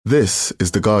This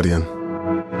is The Guardian.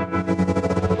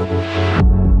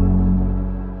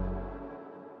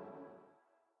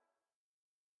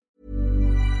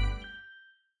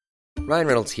 Ryan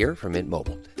Reynolds here from Mint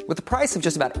Mobile. With the price of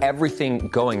just about everything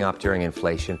going up during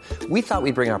inflation, we thought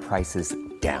we'd bring our prices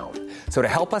down. So to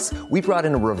help us, we brought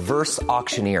in a reverse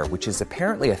auctioneer, which is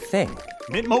apparently a thing.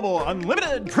 Mint Mobile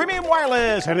Unlimited Premium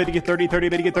Wireless. How to get 30, 30,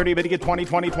 bit to get 30, bit to get 20,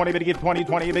 20, 20, bit to get 20,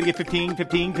 20, bit to get 15,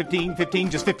 15, 15,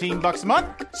 15, just $15 a month?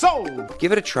 Sold!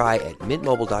 Give it a try at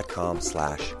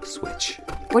mintmobile.com/switch.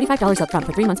 $45 up front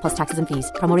for 3 months plus taxes and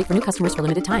fees. Promo rate for new customers for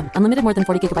limited time. Unlimited more than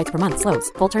 40 gigabytes per month.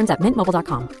 Slows full terms at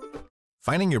mintmobile.com.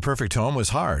 Finding your perfect home was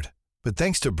hard, but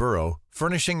thanks to Burrow,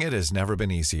 furnishing it has never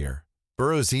been easier.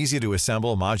 Burrow's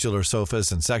easy-to-assemble modular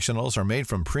sofas and sectionals are made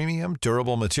from premium,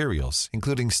 durable materials,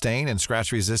 including stain and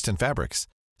scratch-resistant fabrics.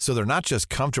 So they're not just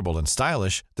comfortable and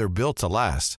stylish, they're built to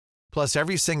last. Plus,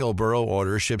 every single Burrow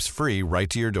order ships free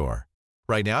right to your door.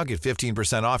 Right now, get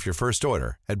 15% off your first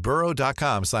order at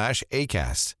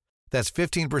burrow.com/ACAST. That's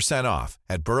 15% off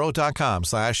at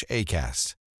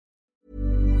burrow.com/ACAST.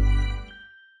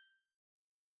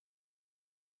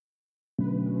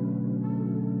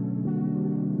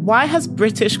 Why has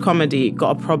British comedy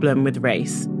got a problem with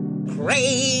race?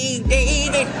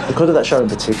 Because of that show in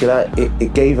particular,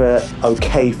 it gave it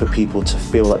okay for people to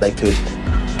feel that they could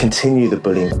continue the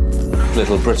bullying.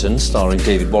 Little Britain, starring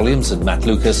David Walliams and Matt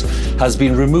Lucas, has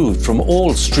been removed from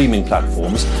all streaming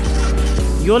platforms.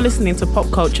 You're listening to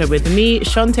Pop Culture with me,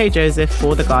 Chanté Joseph,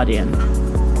 for The Guardian.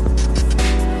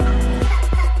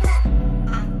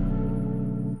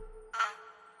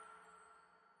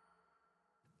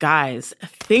 Guys,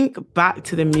 think back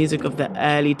to the music of the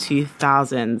early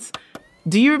 2000s.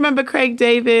 Do you remember Craig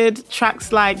David?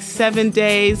 Tracks like 7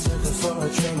 Days,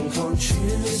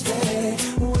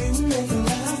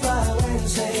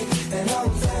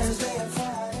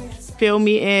 Fill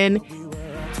Me In.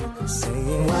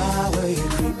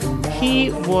 He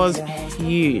was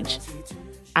huge.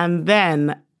 And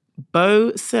then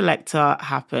Bo Selecta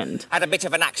happened. Had a bit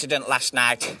of an accident last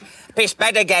night. Pissed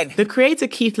bed again. The creator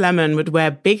Keith Lemon would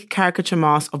wear big caricature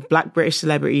masks of black British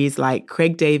celebrities like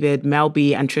Craig David, Mel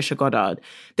B and Trisha Goddard.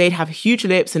 They'd have huge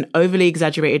lips and overly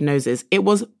exaggerated noses. It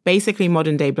was basically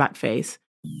modern day blackface.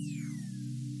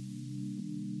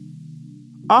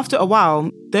 After a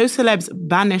while, those celebs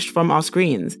vanished from our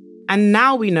screens. And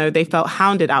now we know they felt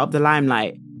hounded out of the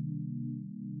limelight.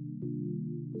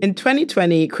 In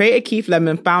 2020, creator Keith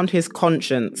Lemon found his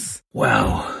conscience.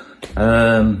 Wow.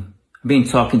 I've been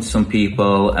talking to some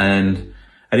people and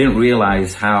I didn't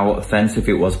realise how offensive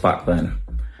it was back then.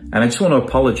 And I just want to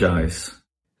apologise.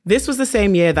 This was the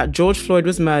same year that George Floyd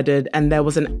was murdered and there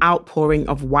was an outpouring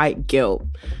of white guilt.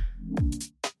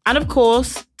 And of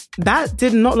course, that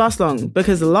did not last long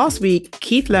because last week,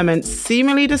 Keith Lemon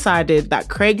seemingly decided that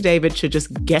Craig David should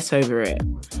just get over it.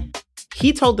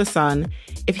 He told The Sun,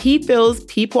 if he feels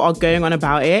people are going on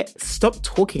about it, stop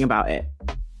talking about it.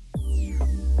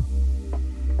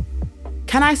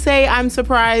 Can I say I'm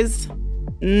surprised?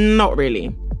 Not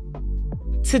really.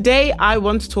 Today, I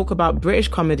want to talk about British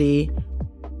comedy.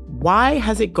 Why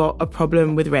has it got a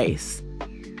problem with race?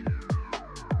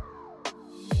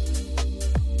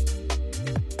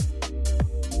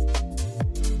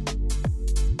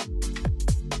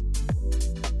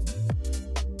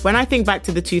 When I think back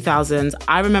to the 2000s,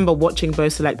 I remember watching Bo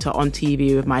Selecta on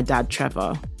TV with my dad,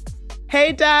 Trevor.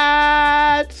 Hey,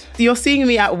 Dad! You're seeing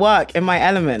me at work in my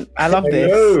element. I love this.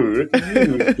 No,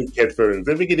 big headphones.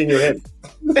 Let me get in your head.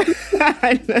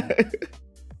 I know.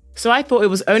 So I thought it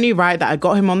was only right that I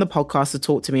got him on the podcast to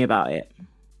talk to me about it.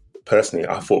 Personally,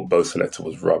 I thought Bo Selecta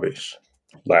was rubbish.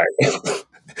 But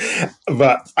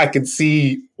I could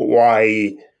see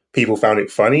why people found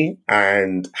it funny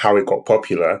and how it got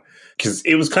popular. Because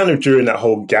it was kind of during that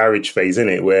whole garage phase,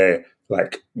 innit, where,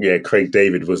 Craig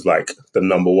David was, the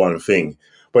number one thing.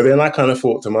 But then I kind of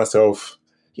thought to myself,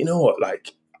 you know what,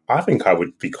 I think I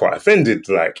would be quite offended.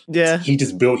 He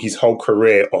just built his whole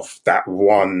career off that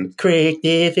one Craig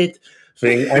David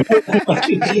thing. And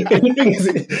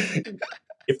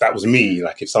if that was me,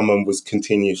 if someone was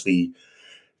continuously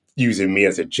using me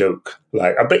as a joke,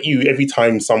 I bet you every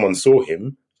time someone saw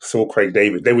Craig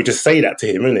David, they would just say that to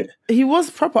him, innit? He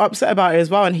was proper upset about it as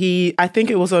well. And I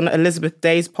think it was on Elizabeth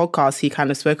Day's podcast, he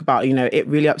kind of spoke about, it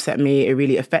really upset me. It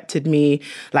really affected me.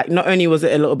 Not only was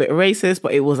it a little bit racist,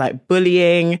 but it was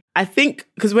bullying. I think,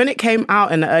 because when it came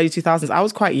out in the early 2000s, I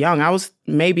was quite young. I was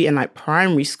maybe in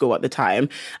primary school at the time.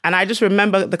 And I just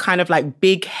remember the kind of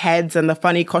big heads and the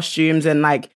funny costumes and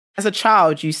as a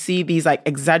child, you see these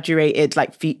exaggerated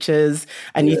features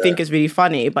and you think it's really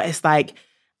funny, but it's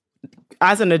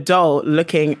as an adult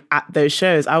looking at those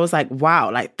shows, I was like,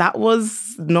 wow, like that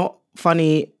was not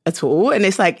funny at all. And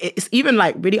it's like, it's even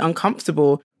like really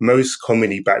uncomfortable. Most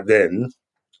comedy back then,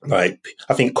 like,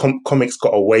 I think comics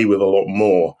got away with a lot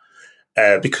more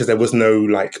because there was no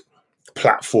like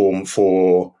platform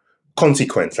for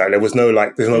consequence. Like there's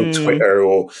no Twitter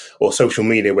or social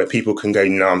media where people can go,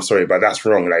 no, I'm sorry, but that's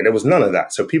wrong. Like there was none of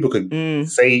that. So people could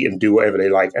say and do whatever they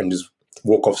like and just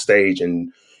walk off stage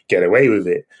and get away with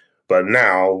it. But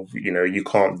now, you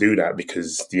can't do that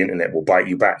because the internet will bite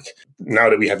you back. Now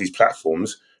that we have these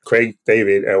platforms, Craig,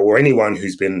 David, or anyone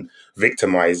who's been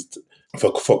victimized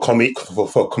for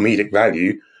comedic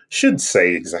value should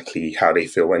say exactly how they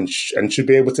feel and should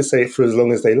be able to say it for as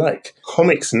long as they like.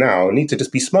 Comics now need to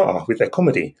just be smarter with their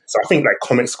comedy. So I think like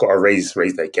comics got to raise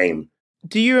their game.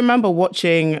 Do you remember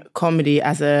watching comedy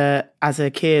as a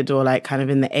kid or like kind of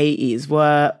in the 80s?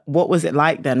 What was it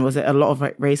like then? Was it a lot of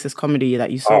like racist comedy that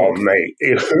you saw? Oh, mate,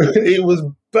 it was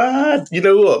bad. You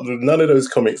know what? None of those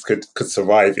comics could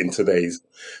survive in today's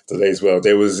world.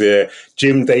 There was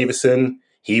Jim Davison.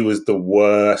 He was the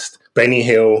worst. Benny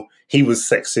Hill. He was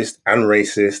sexist and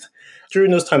racist. During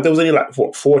those times, there was only like,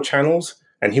 4 channels?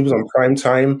 And he was on prime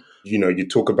time. You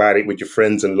talk about it with your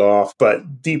friends and laugh.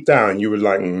 But deep down, you were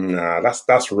like, nah,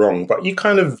 that's wrong. But you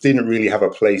kind of didn't really have a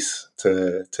place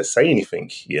to say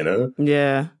anything,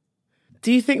 Yeah.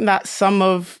 Do you think that some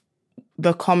of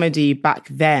the comedy back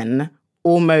then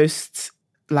almost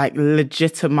like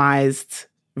legitimized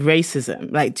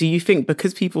racism? Like, do you think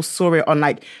because people saw it on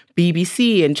like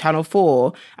BBC and Channel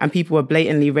 4 and people were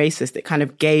blatantly racist, it kind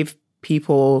of gave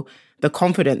people the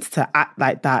confidence to act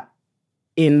like that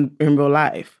in real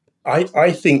life?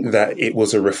 I think that it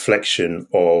was a reflection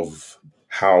of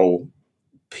how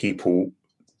people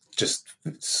just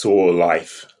saw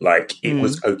life. Like it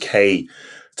was okay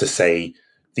to say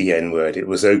the N-word. It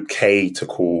was okay to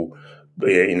call,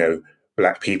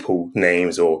 black people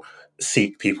names or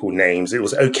Sikh people names. It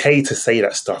was okay to say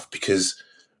that stuff because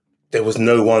there was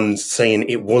no one saying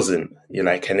it wasn't, and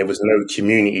there was no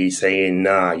community saying,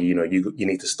 nah, you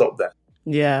need to stop that.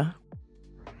 Yeah.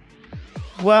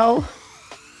 Well,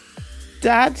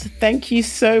 Dad, thank you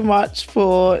so much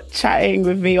for chatting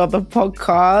with me on the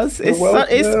podcast.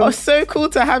 It's so cool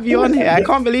to have you on here. I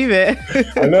can't believe it.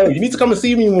 I know. You need to come and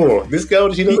see me more. This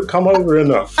girl, she doesn't come over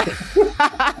enough.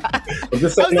 I'm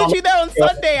just saying, I was literally there on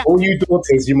Sunday. All you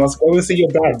daughters, you must go and see your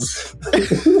dads.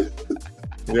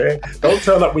 Yeah? Don't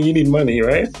turn up when you need money,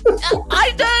 right?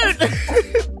 I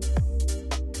don't.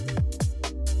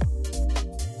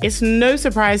 It's no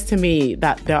surprise to me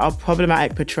that there are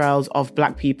problematic portrayals of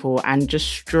black people and just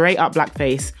straight up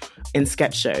blackface in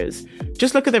sketch shows.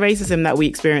 Just look at the racism that we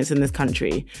experience in this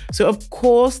country. So of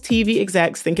course, TV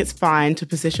execs think it's fine to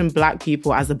position black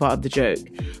people as the butt of the joke.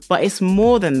 But it's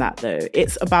more than that though.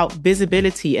 It's about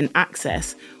visibility and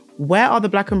access. Where are the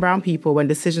black and brown people when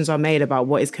decisions are made about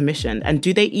what is commissioned? And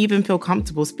do they even feel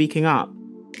comfortable speaking up?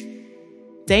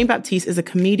 Dane Baptiste is a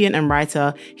comedian and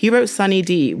writer. He wrote Sunny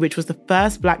D, which was the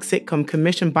first black sitcom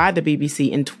commissioned by the BBC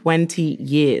in 20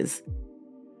 years.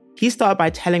 He started by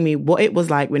telling me what it was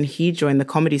like when he joined the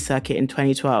comedy circuit in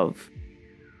 2012.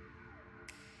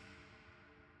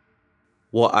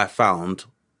 What I found,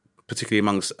 particularly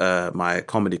amongst my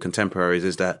comedy contemporaries,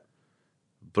 is that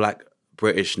black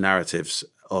British narratives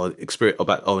or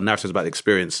narratives about the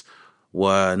experience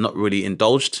were not really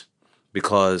indulged,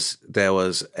 because there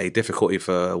was a difficulty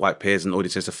for white peers and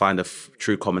audiences to find a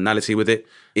true commonality with it.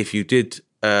 If you did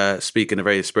speak in a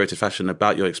very spirited fashion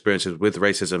about your experiences with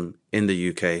racism in the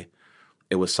UK,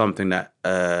 it was something that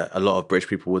a lot of British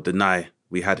people would deny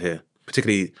we had here.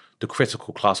 Particularly the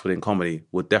critical class within comedy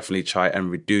would definitely try and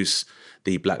reduce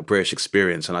the black British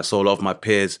experience. And I saw a lot of my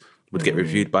peers would get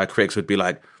reviewed by critics would be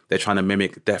like, they're trying to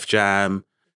mimic Def Jam.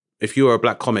 If you were a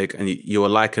black comic and you were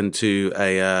likened to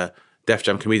a Def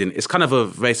Jam comedian, it's kind of a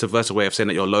vice versa way of saying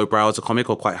that you're lowbrow as a comic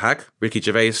or quite hack. Ricky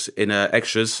Gervais in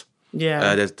Extras.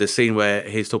 Yeah. There's the scene where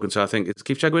he's talking to, I think it's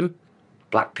Keith Chegwin.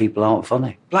 Black people aren't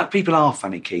funny. Black people are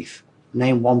funny, Keith.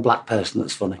 Name one black person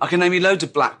that's funny. I can name you loads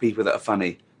of black people that are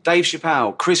funny. Dave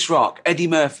Chappelle, Chris Rock, Eddie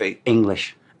Murphy.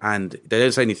 English. And they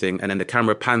don't say anything, and then the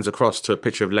camera pans across to a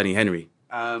picture of Lenny Henry.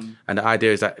 And the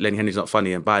idea is that Lenny Henry's not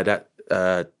funny, and by that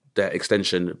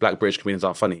extension, black British comedians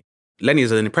aren't funny. Lenny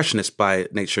is an impressionist by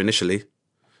nature initially,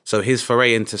 so his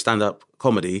foray into stand-up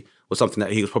comedy was something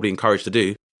that he was probably encouraged to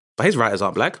do. But his writers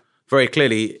aren't black. Very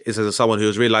clearly, is as someone who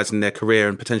was realising their career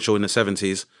and potential in the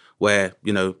 70s, where,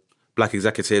 black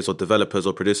executives or developers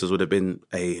or producers would have been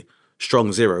a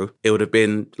strong zero. It would have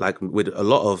been like with a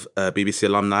lot of BBC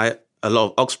alumni, a lot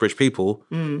of Oxbridge people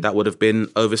that would have been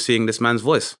overseeing this man's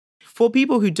voice. For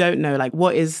people who don't know,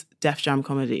 what is Def Jam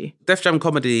Comedy? Def Jam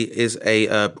Comedy is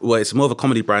it's more of a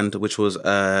comedy brand, which was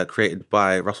created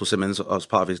by Russell Simmons as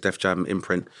part of his Def Jam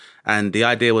imprint. And the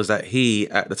idea was that he,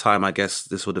 at the time, I guess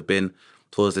this would have been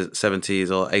towards the 70s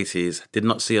or 80s, did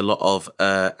not see a lot of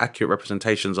accurate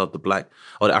representations of the Black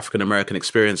or the African-American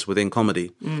experience within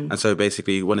comedy. And so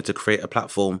basically he wanted to create a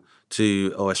platform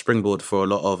or a springboard for a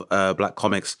lot of Black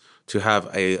comics to have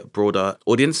a broader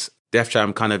audience. Def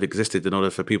Jam kind of existed in order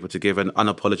for people to give an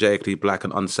unapologetically Black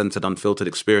and uncensored, unfiltered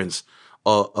experience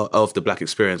of the Black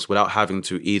experience without having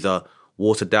to either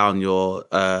water down your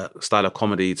style of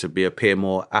comedy to appear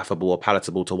more affable or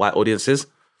palatable to white audiences.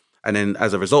 And then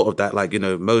as a result of that,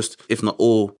 most, if not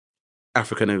all,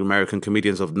 African-American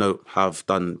comedians of note have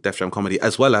done Def Jam Comedy,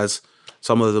 as well as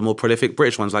some of the more prolific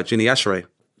British ones like Ginny Ashray.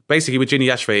 Basically, with Ginny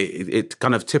Ashray, it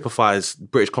kind of typifies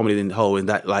British comedy in whole, in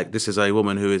that this is a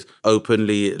woman who is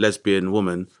openly lesbian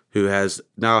woman who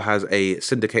now has a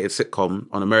syndicated sitcom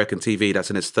on American TV that's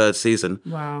in its 3rd season.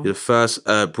 Wow. The first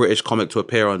British comic to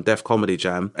appear on Def Comedy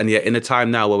Jam. And yet in a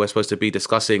time now where we're supposed to be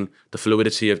discussing the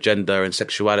fluidity of gender and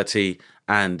sexuality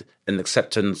and an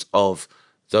acceptance of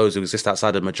those who exist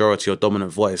outside the majority or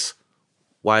dominant voice,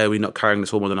 why are we not carrying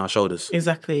this woman on our shoulders?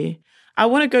 Exactly. I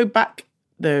want to go back,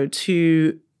 though,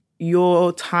 to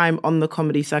your time on the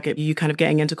comedy circuit, you kind of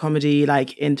getting into comedy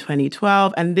in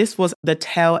 2012. And this was the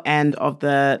tail end of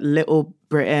the Little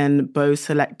Britain, Bo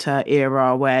Selecta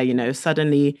era where,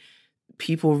 suddenly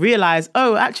people realize,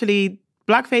 oh, actually,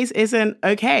 blackface isn't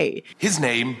okay. His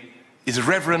name is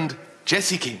Reverend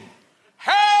Jesse King.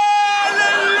 Hallelujah!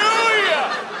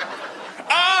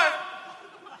 I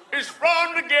is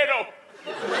from the ghetto.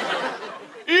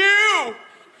 You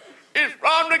is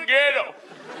from the ghetto.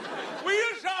 We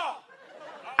saw.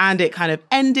 And it kind of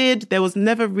ended. There was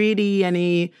never really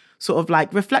any sort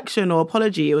of reflection or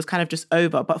apology. It was kind of just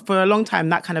over. But for a long time,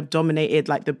 that kind of dominated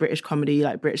the British comedy,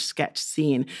 British sketch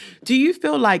scene. Do you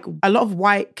feel like a lot of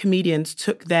white comedians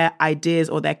took their ideas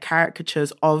or their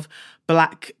caricatures of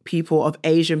Black people, of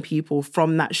Asian people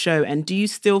from that show? And do you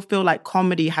still feel like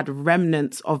comedy had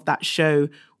remnants of that show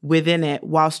within it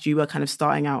whilst you were kind of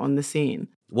starting out on the scene?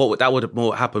 That would have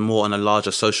happened more on a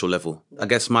larger social level. I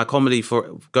guess my comedy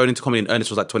for going into comedy in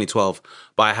earnest was 2012,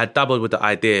 but I had dabbled with the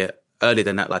idea earlier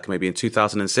than that, maybe in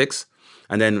 2006.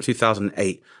 And then in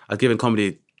 2008, I'd given comedy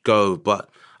a go, but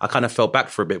I kind of fell back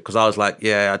for a bit because I was like,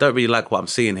 I don't really like what I'm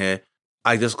seeing here.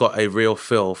 I just got a real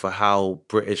feel for how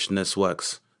Britishness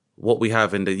works. What we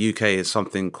have in the UK is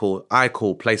something I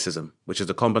call placism, which is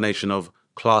a combination of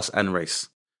class and race.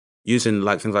 Using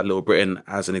things like Little Britain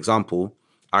as an example,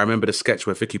 I remember the sketch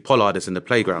where Vicky Pollard is in the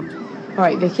playground. All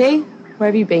right, Vicky, where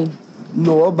have you been?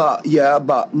 No, but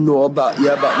no,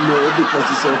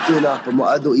 because it's something happened what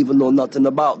I don't even know nothing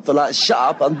about. So shut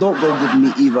up and don't go give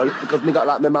me evil, because me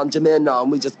got my man Jermaine now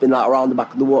and we just been around the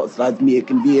back of the water slides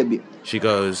making baby. She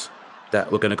goes that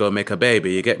we're going to go make a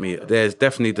baby, you get me? There's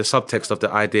definitely the subtext of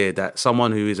the idea that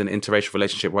someone who is in an interracial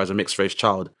relationship or has a mixed race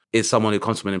child is someone who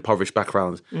comes from an impoverished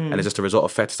background and is just a result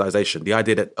of fetishization. The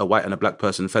idea that a white and a Black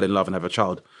person fell in love and have a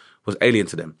child was alien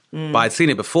to them. But I'd seen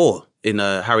it before. In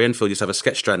Harry Enfield used to have a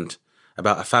sketch strand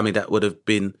about a family that would have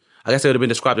been, I guess they would have been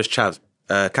described as Chav.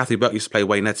 Kathy Burke used to play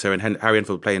Waynetta and Harry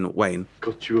Enfield playing Wayne.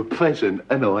 Got you a present,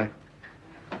 anyway.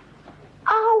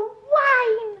 Oh,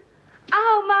 Wayne!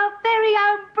 Oh, my very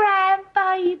own brown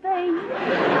baby.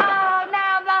 Oh,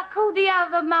 now I'm like all the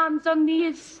other mums on the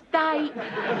estate.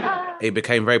 It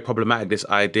became very problematic, this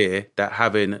idea that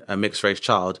having a mixed race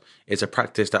child is a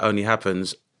practice that only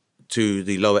happens to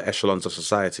the lower echelons of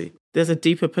society. There's a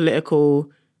deeper political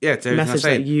message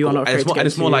that you are not afraid to get into.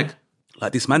 It's more like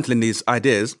dismantling these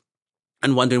ideas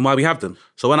and wondering why we have them.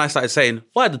 So when I started saying,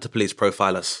 why did the police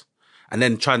profile us? And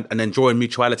then drawing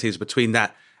mutualities between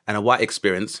that and a white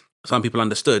experience, some people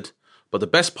understood. But the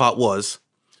best part was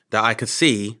that I could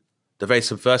see the very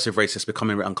subversive racists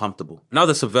becoming very uncomfortable.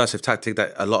 Another subversive tactic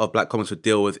that a lot of Black comics would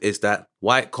deal with is that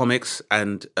white comics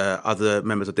and other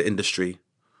members of the industry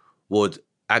would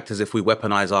act as if we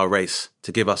weaponize our race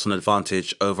to give us an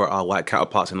advantage over our white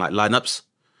counterparts in lineups.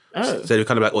 Oh. So they're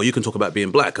kind of like, you can talk about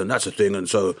being Black and that's a thing, and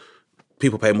so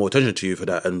people pay more attention to you for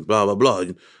that and blah, blah, blah.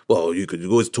 Well, you could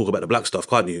always talk about the Black stuff,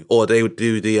 can't you? Or they would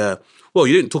do the,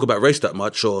 you didn't talk about race that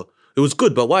much, or it was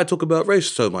good, but why talk about race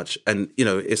so much? And,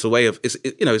 it's a way of, it's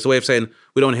a way of saying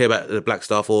we don't want to hear about the Black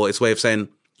stuff, or it's a way of saying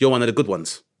you're one of the good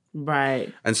ones.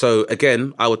 Right. And so,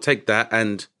 again, I would take that,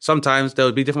 and sometimes there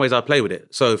would be different ways I'd play with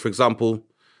it. So, for example,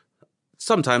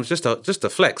 sometimes just a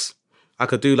flex. I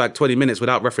could do 20 minutes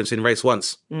without referencing race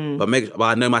once, but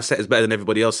I know my set is better than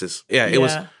everybody else's. It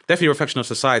was definitely a reflection of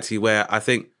society where I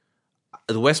think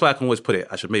The best way I can always put it,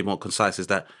 I should be more concise, is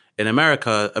that in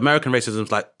America, American racism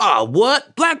is like,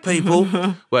 what? Black people?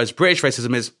 Whereas British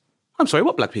racism is, I'm sorry,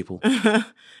 what black people?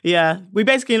 Yeah, we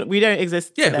don't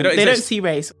exist. Yeah, we don't They exist. don't see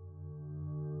race.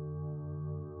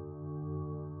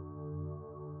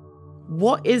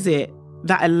 What is it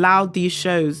that allowed these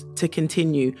shows to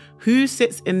continue? Who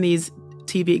sits in these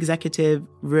TV executive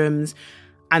rooms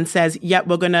and says, yep,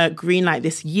 we're going to greenlight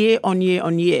this year on year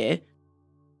on year?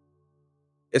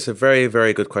 It's a very,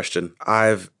 very good question.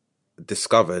 I've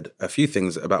discovered a few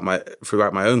things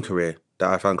throughout my own career that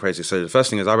I found crazy. So the first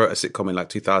thing is I wrote a sitcom in like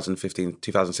 2015,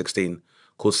 2016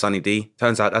 called Sunny D.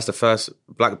 Turns out that's the first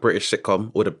black British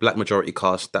sitcom with a black majority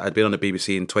cast that had been on the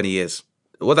BBC in 20 years.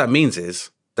 What that means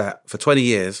is that for 20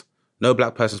 years, no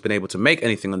black person's been able to make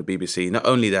anything on the BBC. Not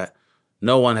only that,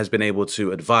 no one has been able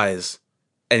to advise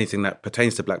anything that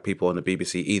pertains to black people on the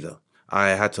BBC either. I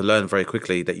had to learn very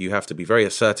quickly that you have to be very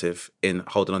assertive in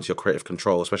holding onto your creative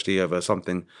control, especially over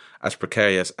something as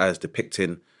precarious as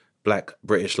depicting black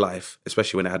British life,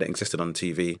 especially when it hadn't existed on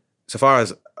TV. So far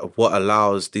as what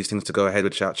allows these things to go ahead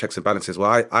without checks and balances,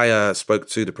 well, I spoke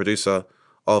to the producer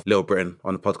of Little Britain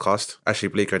on the podcast, Ashley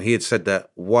Bleeker, and he had said that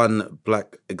one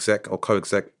black exec or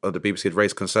co-exec of the BBC had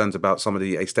raised concerns about some of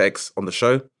the aesthetics on the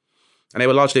show, and they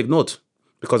were largely ignored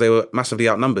because they were massively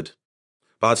outnumbered.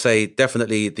 But I'd say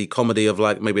definitely the comedy of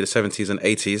like maybe the 70s and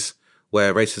 80s,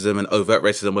 where racism and overt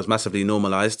racism was massively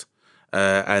normalized,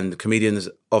 and comedians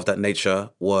of that nature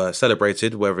were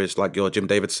celebrated, whether it's like your Jim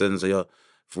Davidsons or your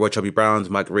Roy Chubby Browns,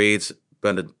 Mike Reeds,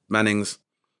 Bernard Mannings,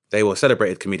 they were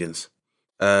celebrated comedians.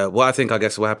 What I think, I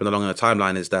guess, what happened along the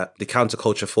timeline is that the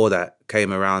counterculture for that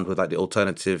came around with like the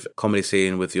alternative comedy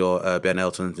scene with your Ben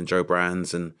Eltons and Joe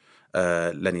Brands and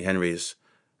Lenny Henrys.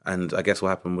 And I guess what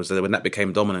happened was that when that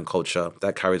became dominant culture,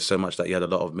 that carried so much that you had a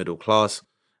lot of middle class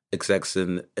execs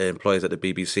and employees at the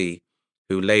BBC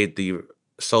who laid the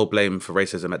sole blame for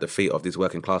racism at the feet of these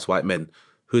working class white men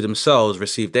who themselves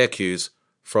received their cues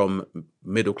from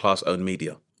middle class owned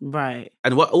media. Right.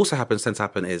 And what also tends to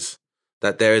happen is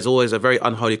that there is always a very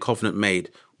unholy covenant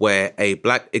made where a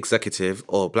black executive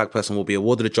or black person will be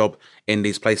awarded a job in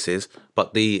these places,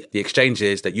 but the exchange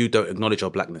is that you don't acknowledge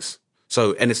your blackness.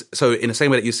 So in the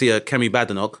same way that you see a Kemi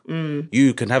Badenoch,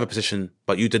 you can have a position,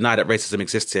 but you deny that racism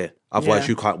exists here. Otherwise,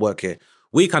 you can't work here.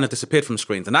 We kind of disappeared from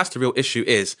screens. And that's the real issue,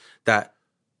 is that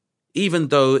even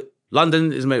though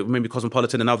London is maybe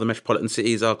cosmopolitan and other metropolitan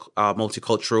cities are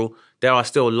multicultural, there are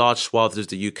still large swaths of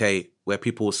the UK where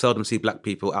people will seldom see black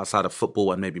people outside of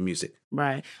football and maybe music.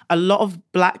 Right. A lot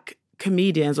of black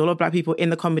comedians, a lot of black people in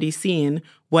the comedy scene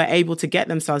were able to get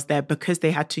themselves there because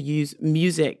they had to use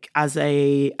music as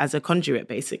a conduit,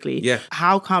 basically. Yeah.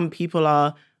 How come people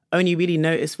are only really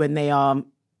noticed when they are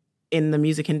in the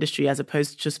music industry as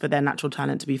opposed to just for their natural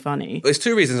talent to be funny? There's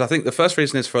two reasons. I think the first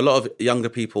reason is for a lot of younger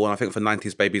people, and I think for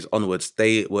 90s babies onwards,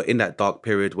 they were in that dark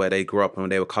period where they grew up and when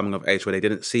they were coming of age, where they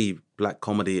didn't see black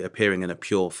comedy appearing in a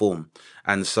pure form.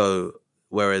 And so,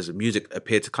 whereas music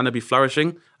appeared to kind of be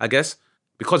flourishing, I guess,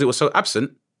 because it was so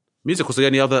absent, music was the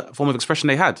only other form of expression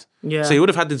they had. Yeah. So you would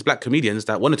have had these black comedians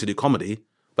that wanted to do comedy,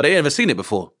 but they had never seen it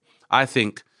before. I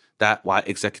think that white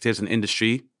executives and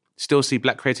industry still see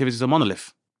black creativity as a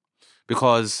monolith.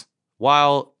 Because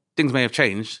while things may have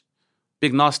changed,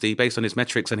 Big Nasty, based on his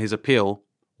metrics and his appeal,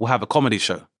 will have a comedy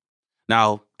show.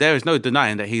 Now, there is no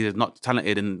denying that he is not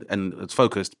talented and is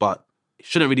focused, but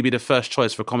shouldn't really be the first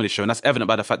choice for a comedy show. And that's evident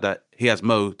by the fact that he has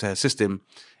Mo to assist him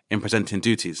in presenting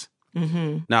duties.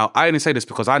 Mm-hmm. Now, I only say this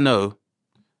because I know,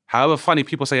 however funny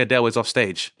people say Adele is off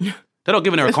stage, they're not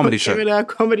giving her a comedy show. Giving her a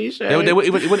comedy show. It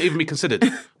wouldn't even be considered.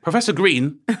 Professor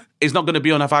Green is not going to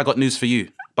be on Have I Got News For You.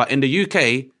 But in the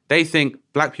UK, they think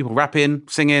black people rapping,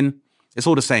 singing, it's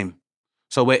all the same.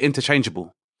 So we're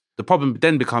interchangeable. The problem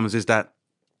then becomes is that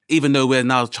even though we're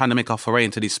now trying to make our foray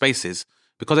into these spaces,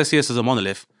 because they see us as a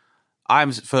monolith,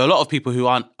 for a lot of people who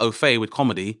aren't au fait with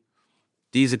comedy,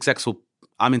 these execs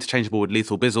I'm interchangeable with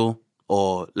Lethal Bizzle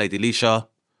or Lady Leisha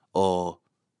or,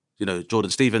 Jordan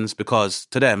Stevens, because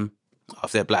to them,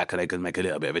 if they're black and they can make a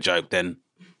little bit of a joke, then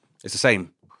it's the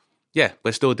same. Yeah,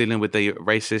 we're still dealing with the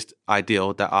racist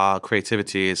ideal that our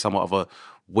creativity is somewhat of a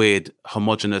weird,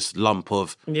 homogenous lump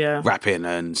of rapping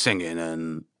and singing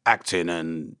and acting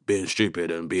and being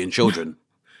stupid and being children.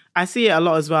 I see it a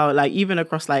lot as well, like even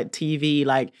across like TV,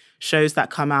 like shows that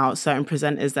come out, certain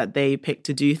presenters that they pick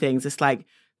to do things. It's like,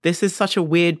 this is such a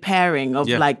weird pairing of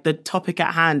like the topic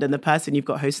at hand and the person you've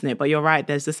got hosting it. But you're right,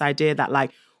 there's this idea that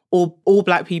like all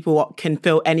black people can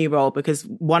fill any role because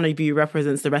one of you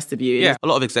represents the rest of you. Yeah, a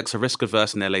lot of execs are risk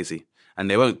averse and they're lazy. and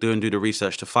they won't do the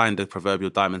research to find the proverbial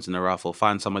diamonds in the rough or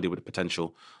find somebody with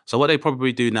potential. So what they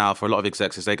probably do now for a lot of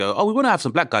execs is they go, oh, we want to have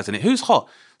some black guys in it. Who's hot?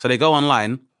 So they go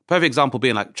online. Perfect example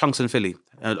being like Chunks and Philly.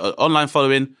 Online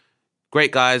following,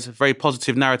 great guys, very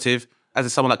positive narrative, as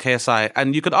is someone like KSI.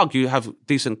 And you could argue have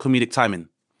decent comedic timing.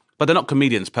 But they're not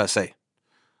comedians per se.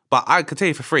 But I could tell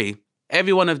you for free,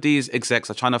 every one of these execs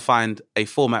are trying to find a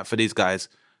format for these guys,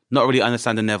 not really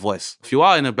understanding their voice. If you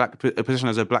are in a position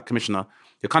as a black commissioner,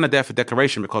 you're kind of there for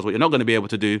decoration, because what you're not going to be able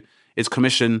to do is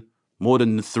commission more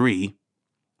than 3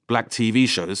 black TV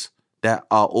shows that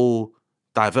are all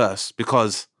diverse,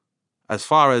 because as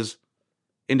far as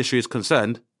industry is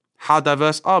concerned, how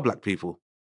diverse are black people?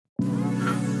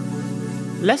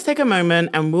 Let's take a moment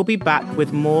and we'll be back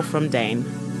with more from Dane.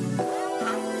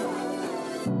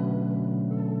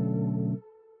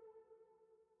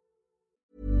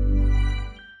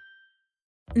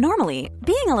 Normally,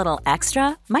 being a little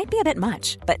extra might be a bit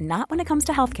much, but not when it comes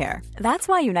to healthcare. That's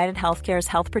why United Healthcare's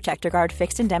Health Protector Guard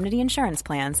fixed indemnity insurance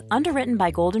plans, underwritten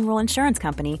by Golden Rule Insurance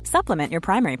Company, supplement your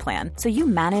primary plan so you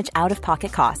manage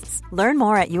out-of-pocket costs. Learn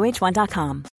more at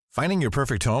uh1.com. Finding your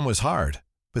perfect home was hard,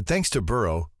 but thanks to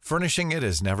Burrow, furnishing it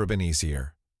has never been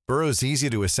easier. Burrow's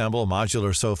easy-to-assemble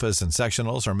modular sofas and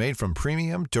sectionals are made from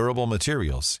premium, durable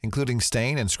materials, including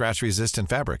stain and scratch-resistant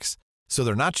fabrics. So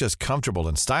they're not just comfortable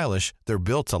and stylish, they're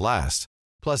built to last.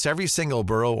 Plus, every single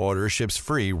Burrow order ships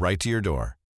free right to your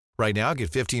door. Right now,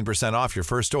 get 15% off your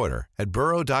first order at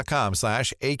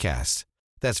burrow.com/ACAST.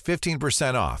 That's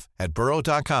 15% off at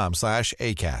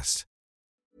burrow.com/ACAST.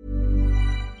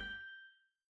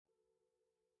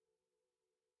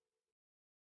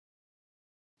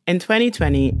 In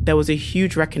 2020, there was a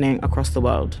huge reckoning across the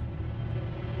world.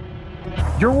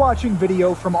 You're watching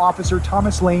video from Officer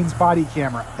Thomas Lane's body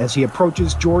camera as he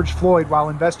approaches George Floyd while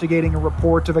investigating a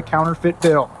report of a counterfeit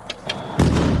bill.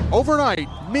 Overnight,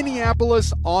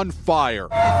 Minneapolis on fire.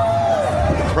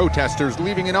 Protesters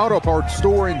leaving an auto parts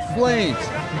store in flames.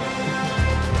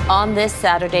 On this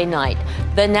Saturday night,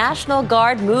 the National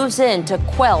Guard moves in to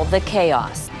quell the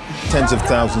chaos. Tens of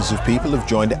thousands of people have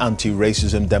joined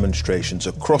anti-racism demonstrations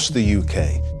across the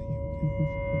UK.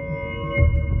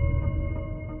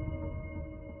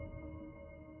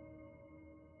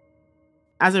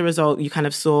 As a result, you kind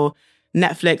of saw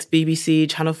Netflix, BBC,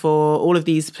 Channel 4, all of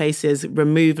these places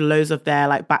remove loads of their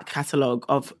back catalogue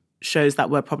of shows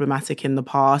that were problematic in the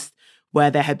past,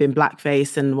 where there had been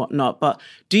blackface and whatnot. But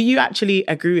do you actually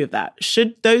agree with that?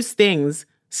 Should those things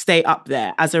stay up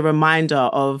there as a reminder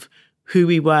of who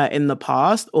we were in the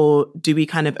past, or do we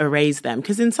kind of erase them?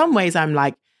 Because in some ways I'm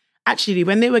like, actually,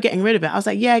 when they were getting rid of it, I was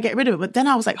like, yeah, get rid of it. But then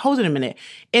I was like, hold on a minute.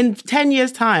 In 10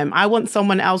 years' time, I want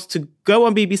someone else to go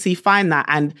on BBC, find that,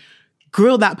 and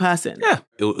grill that person. Yeah.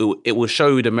 It will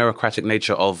show you the meritocratic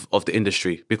nature of the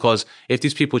industry. Because if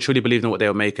these people truly believed in what they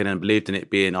were making and believed in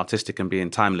it being artistic and being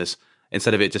timeless,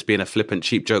 instead of it just being a flippant,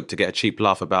 cheap joke to get a cheap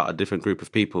laugh about a different group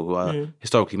of people who are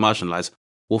historically marginalised,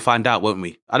 we'll find out, won't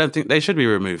we? I don't think they should be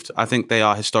removed. I think they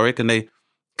are historic and they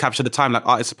capture the time like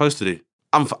art is supposed to do.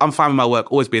 I'm fine with my work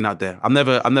always being out there. I'm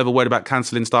never worried about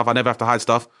cancelling stuff. I never have to hide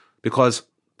stuff because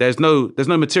there's no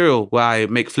material where I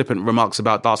make flippant remarks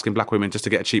about dark-skinned black women just to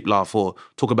get a cheap laugh or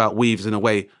talk about weaves in a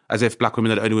way as if black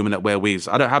women are the only women that wear weaves.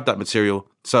 I don't have that material.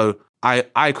 So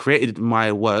I created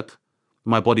my work,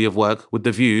 my body of work, with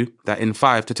the view that in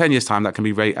 5 to 10 years' time that can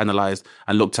be very analysed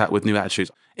and looked at with new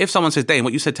attitudes. If someone says, Dane,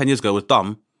 what you said 10 years ago was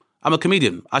dumb, I'm a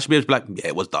comedian. I should be able to be like, yeah,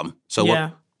 it was dumb. So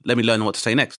what? Let me learn what to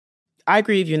say next. I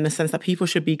agree with you in the sense that people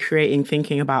should be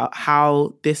thinking about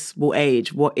how this will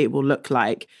age, what it will look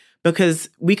like. Because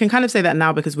we can kind of say that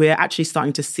now because we're actually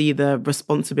starting to see the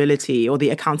responsibility or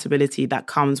the accountability that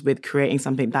comes with creating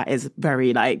something that is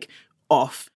very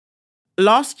off.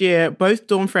 Last year, both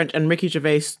Dawn French and Ricky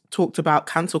Gervais talked about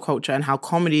cancel culture and how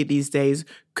comedy these days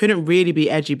couldn't really be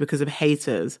edgy because of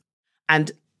haters.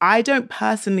 And I don't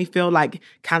personally feel like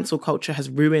cancel culture has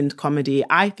ruined comedy.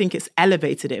 I think it's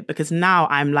elevated it because now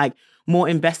I'm more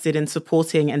invested in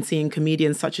supporting and seeing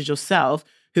comedians such as yourself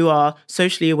who are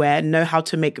socially aware, know how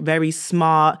to make very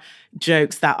smart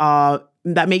jokes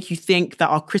that make you think, that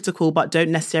are critical, but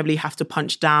don't necessarily have to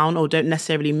punch down or don't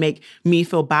necessarily make me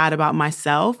feel bad about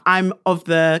myself. I'm of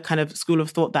the kind of school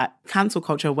of thought that cancel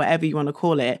culture, whatever you want to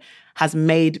call it, has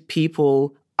made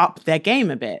people up their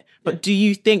game a bit. But do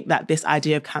you think that this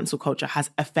idea of cancel culture has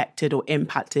affected or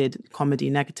impacted comedy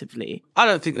negatively? I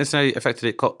don't think necessarily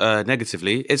affected it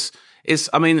negatively.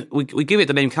 I mean, we give it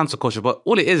the name cancel culture, but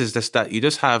all it is just that you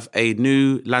just have a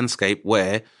new landscape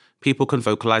where people can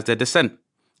vocalize their dissent.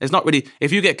 It's not really,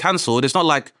 if you get cancelled, it's not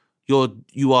like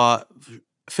you are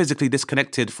physically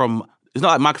disconnected from It's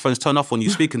not like microphones turn off when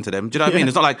you're speaking to them. Do you know what I mean?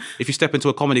 It's not like if you step into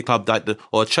a comedy club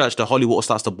or a church, the holy water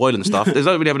starts to boil and stuff. It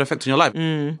doesn't really have an effect on your life.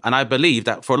 And I believe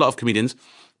that for a lot of comedians,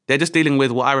 they're just dealing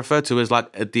with what I refer to as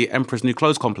like the Emperor's New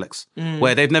Clothes complex,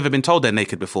 where they've never been told they're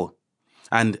naked before.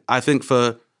 And I think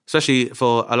especially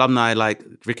for alumni like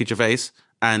Ricky Gervais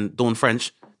and Dawn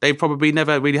French, they probably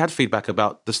never really had feedback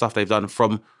about the stuff they've done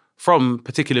from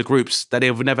particular groups that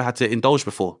they've never had to indulge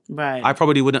before. Right. I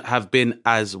probably wouldn't have been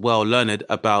as well learned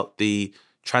about the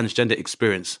transgender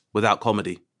experience without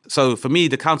comedy. So for me,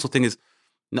 the council thing is,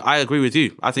 I agree with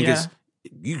you. I think it's,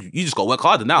 you just got to work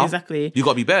harder now. Exactly. You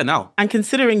got to be better now. And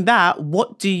considering that,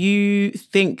 what do you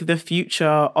think the future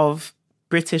of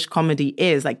British comedy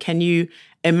is? Like, can you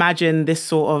imagine this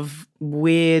sort of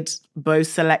weird Bo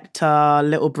Selecta,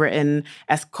 Little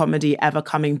Britain-esque comedy ever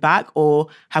coming back? Or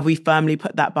have we firmly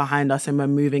put that behind us and we're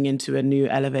moving into a new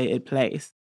elevated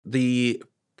place? The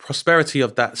prosperity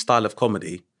of that style of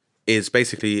comedy is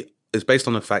based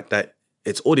on the fact that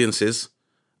its audiences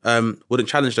wouldn't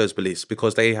challenge those beliefs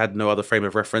because they had no other frame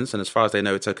of reference, and as far as they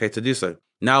know, it's okay to do so.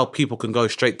 Now people can go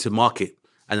straight to market,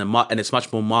 and it's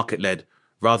much more market-led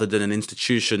rather than an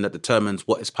institution that determines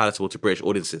what is palatable to British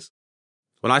audiences.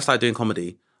 When I started doing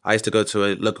comedy, I used to go to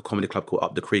a local comedy club called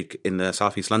Up the Creek in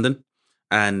southeast London,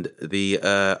 and the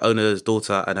owner's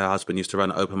daughter and her husband used to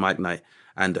run an open mic night,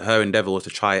 and her endeavour was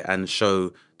to try and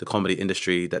show the comedy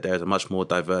industry that there is a much more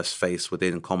diverse face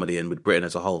within comedy and with Britain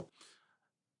as a whole.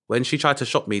 When she tried to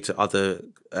shop me to other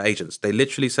agents, they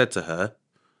literally said to her,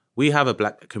 "We have a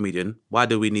black comedian, why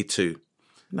do we need two?"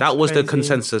 That was crazy. The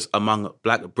consensus among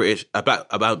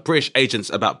British agents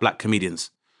about black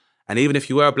comedians. And even if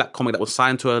you were a black comic that was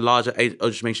signed to a larger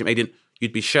mainstream agent,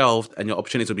 you'd be shelved and your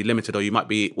opportunities would be limited, or you might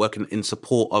be working in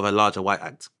support of a larger white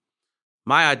act.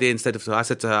 My idea, I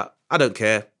said to her, "I don't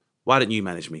care. Why don't you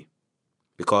manage me?"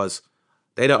 Because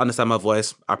they don't understand my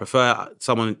voice. I prefer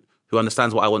someone who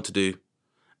understands what I want to do,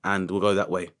 and we'll go that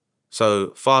way.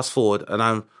 So fast forward, and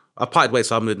I parted ways,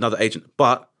 so I'm with another agent.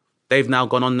 But they've now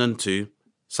gone on to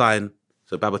sign.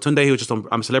 So Babatunde, who was just on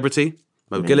I'm a Celebrity,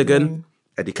 Mo Gilligan,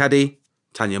 Eddie Caddy,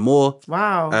 Tanya Moore.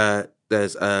 Wow.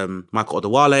 There's Michael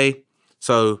Odewale.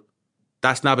 So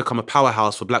that's now become a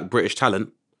powerhouse for black British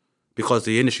talent because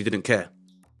the industry didn't care.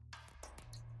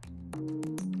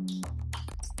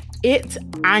 It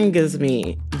angers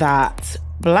me that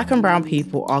black and brown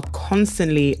people are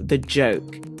constantly the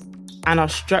joke and are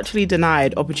structurally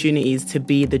denied opportunities to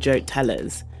be the joke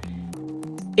tellers.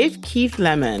 If Keith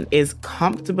Lemon is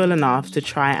comfortable enough to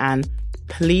try and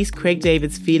police Craig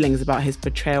David's feelings about his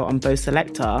portrayal on Bo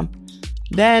Selecta,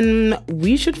 then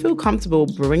we should feel comfortable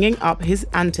bringing up his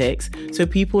antics so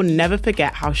people never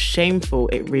forget how shameful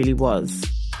it really was.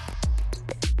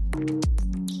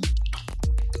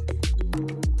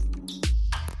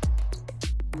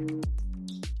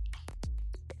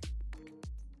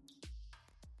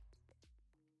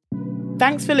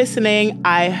 Thanks for listening.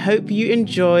 I hope you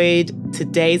enjoyed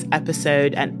today's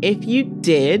episode. And if you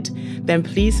did, then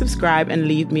please subscribe and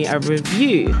leave me a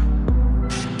review.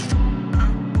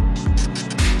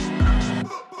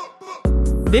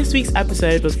 This week's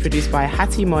episode was produced by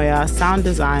Hattie Moya, sound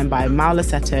design by Maula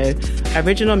Seto,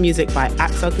 original music by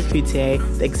Axel Kakutier.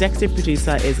 The executive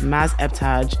producer is Maz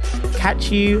Ebtaj.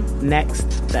 Catch you next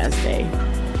Thursday.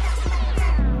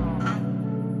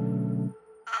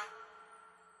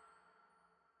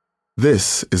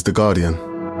 This is The Guardian.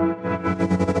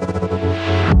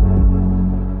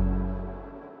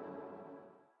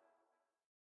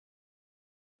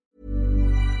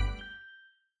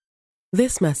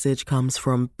 This message comes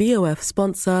from BOF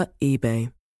sponsor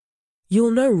eBay. You'll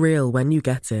know real when you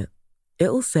get it.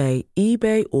 It'll say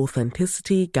eBay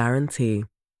Authenticity Guarantee.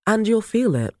 And you'll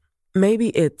feel it. Maybe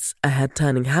it's a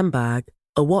head-turning handbag,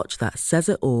 a watch that says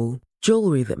it all,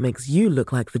 jewelry that makes you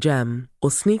look like the gem,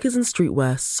 or sneakers and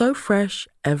streetwear so fresh,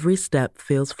 every step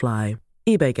feels fly.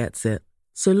 eBay gets it.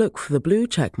 So look for the blue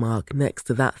check mark next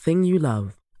to that thing you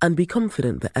love, and be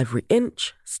confident that every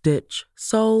inch, stitch,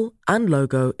 sole, and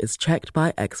logo is checked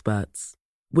by experts.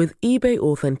 With eBay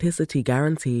Authenticity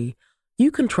Guarantee, you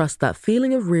can trust that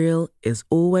feeling of real is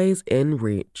always in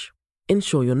reach.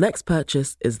 Ensure your next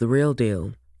purchase is the real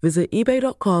deal. Visit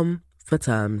eBay.com for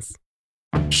terms.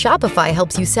 Shopify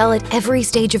helps you sell at every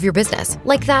stage of your business.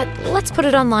 Like that, let's put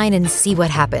it online and see what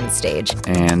happens stage.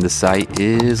 And the site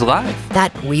is live.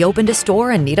 That we opened a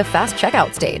store and need a fast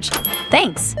checkout stage.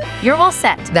 Thanks. You're all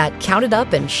set. That count it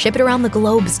up and ship it around the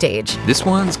globe stage. This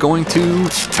one's going to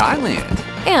Thailand.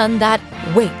 And that,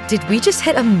 wait, did we just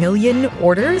hit 1 million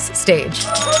orders stage?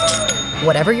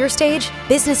 Whatever your stage,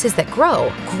 businesses that grow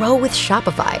with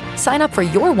Shopify. Sign up for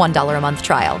your $1 a month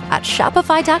trial at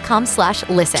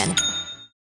shopify.com/listen.